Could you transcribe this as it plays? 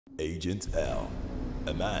Agent L,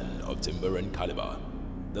 a man of timber and caliber,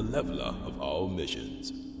 the leveler of all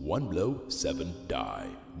missions. One blow, 7 die.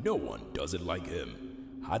 No one does it like him.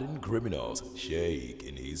 Hardened criminals shake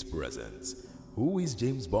in his presence. Who is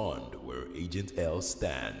James Bond where Agent L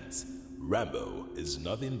stands? Rambo is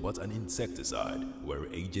nothing but an insecticide where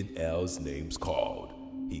Agent L's name's called.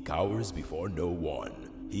 He cowers before no one.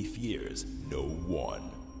 He fears no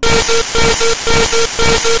one.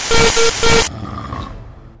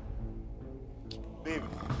 Babe.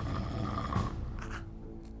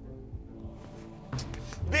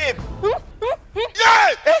 Babe!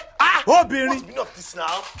 Yeah! Oh, Barry! What's been up this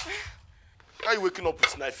now? How are you waking up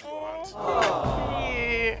with knife in your hand?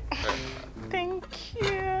 Yeah. Thank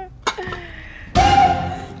you.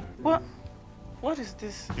 What is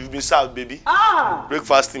this? You've been served, baby.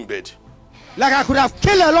 Breakfast in bed. Like I could have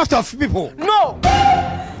killed a lot of people. No!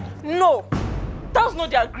 No! That was not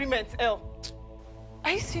the agreement, El.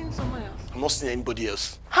 Are you seeing someone else? I'm not seeing anybody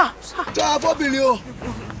else. No!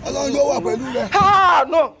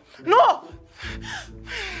 No!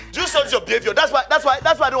 Do you sense your behavior? That's why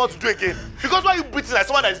I don't want to do it again. Because why are you breathing like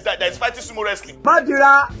someone that is fighting sumo wrestling?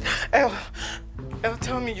 El,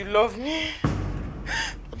 tell me you love me.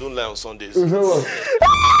 I don't lie on Sundays.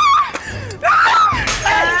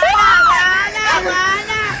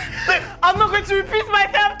 I'm not going to repeat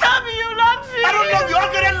myself. Tell me you love me. I don't love you. How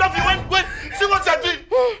can I love you when see what you're doing?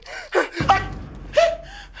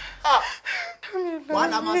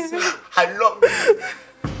 I love you.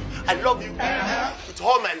 I love you with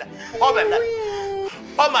all my life,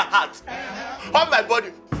 all my heart, all my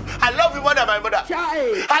body. I love you more than my mother.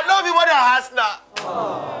 I love you more than her Hasna.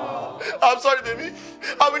 I'm sorry, baby.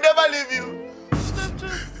 I will never leave you.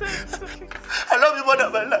 I love you more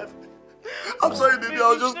than my life. I'm sorry, baby. I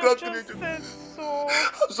was just cracking it.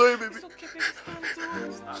 I'm sorry, baby.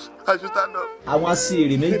 I should stand up. I want to see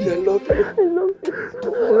it, maybe. I love you. I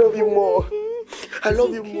love you more. I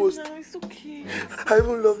love you most. It's okay. I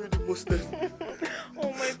even love you the most.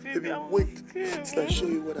 Oh my baby, wait till I show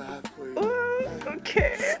you what I have for you.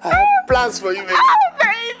 Okay. I have plans for you, baby. Oh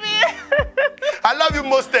baby. I love you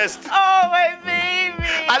mostest. Oh my baby.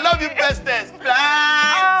 I love you bestest.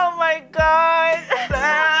 Plans. Oh my God.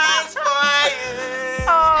 Plans for you.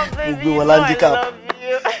 Oh baby, you know I love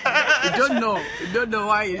you. You don't know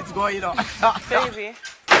why it's going on. Baby.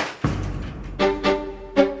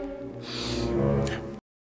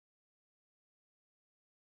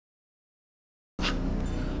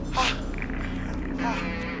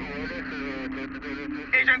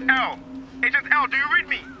 Agent L, do you read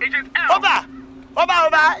me? Agent L! Over!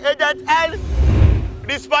 Agent L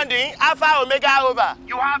responding. Alpha Omega over.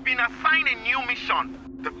 You have been assigned a new mission.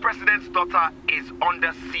 The president's daughter is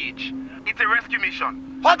under siege. It's a rescue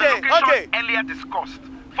mission. Okay. Earlier discussed.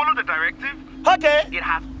 Follow the directive. Okay. It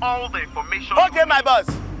has all the information. Okay, my boss.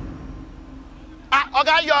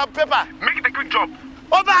 Okay, your paper. Make it a quick job.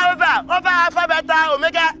 Over, Alpha, Beta,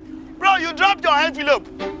 Omega. Bro, you dropped your envelope.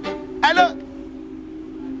 Hello?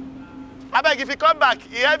 I beg if you come back,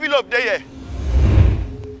 the envelope there.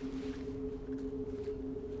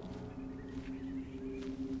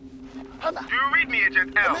 Do you read me,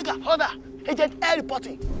 Agent L? Omega, hold on. Agent L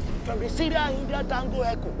reporting from the Syria India Tango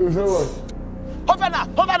Echo. Over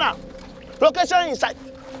now. Location in sight.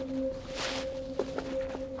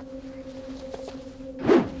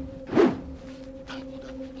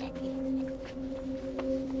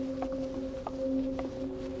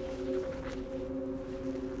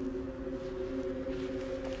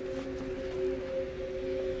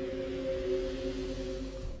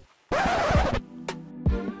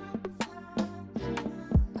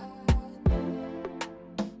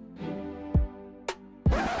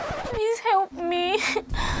 Help me.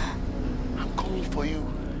 I'm coming for you.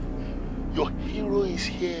 Your hero is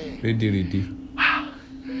here. Ready.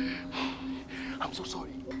 I'm so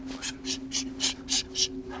sorry. Shh.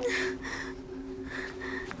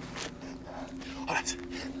 All right,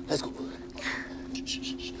 let's go.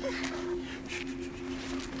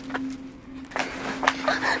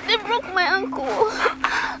 They broke my ankle.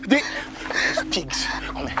 Those pigs.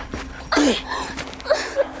 Come here.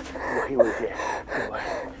 Your hero is here.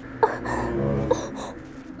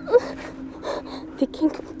 The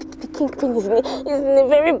kingpin is in a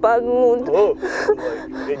very bad mood.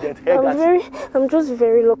 I'm just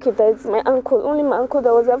very lucky that it's my ankle, only my ankle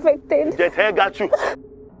that was affected. Jet hair got you.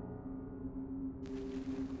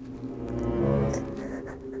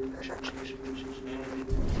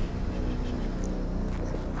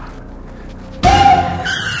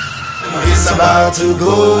 It's about to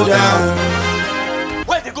go down.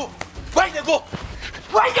 Where they go?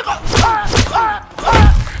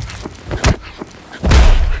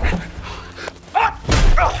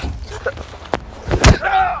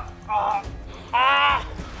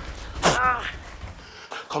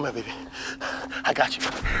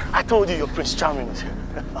 told you your Prince Charming is here.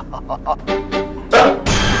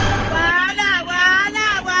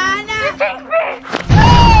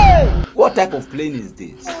 What type of plane is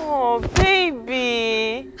this? Oh,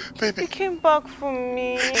 baby. Baby. You came back for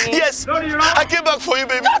me. Yes, I came back for you,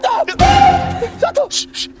 baby. Shut up!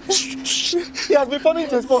 He has been forming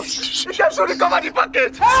his boss. He has to recover the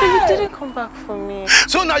package. So you didn't come back for me.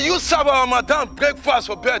 So now you serve our madam breakfast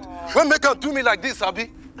for bed. When make her do me like this, Abi?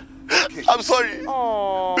 Okay. I'm sorry.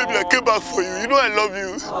 Oh. Baby, I came back for you. You know I love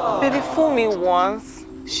you. Baby, fool me once.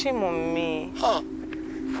 Shame on me.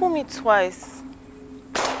 Fool me twice.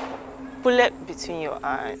 Bullet between your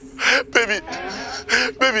eyes. Baby,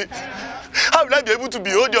 how will I be able to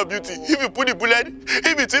behold your beauty if you put the bullet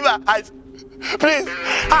in between my eyes? Please.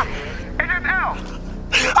 Agent L!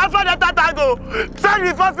 After that tango, send me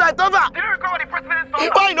first flight over. Did you recover the president's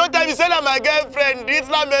daughter? Why no time you say that my girlfriend, this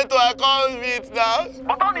lamento I can't meet now?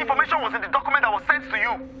 But all the information was in the document that was sent to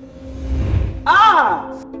you.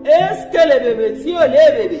 Ah! Est-ce que le bébé, si on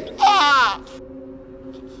est bébé? Ah!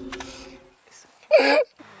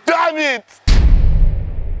 Damn it!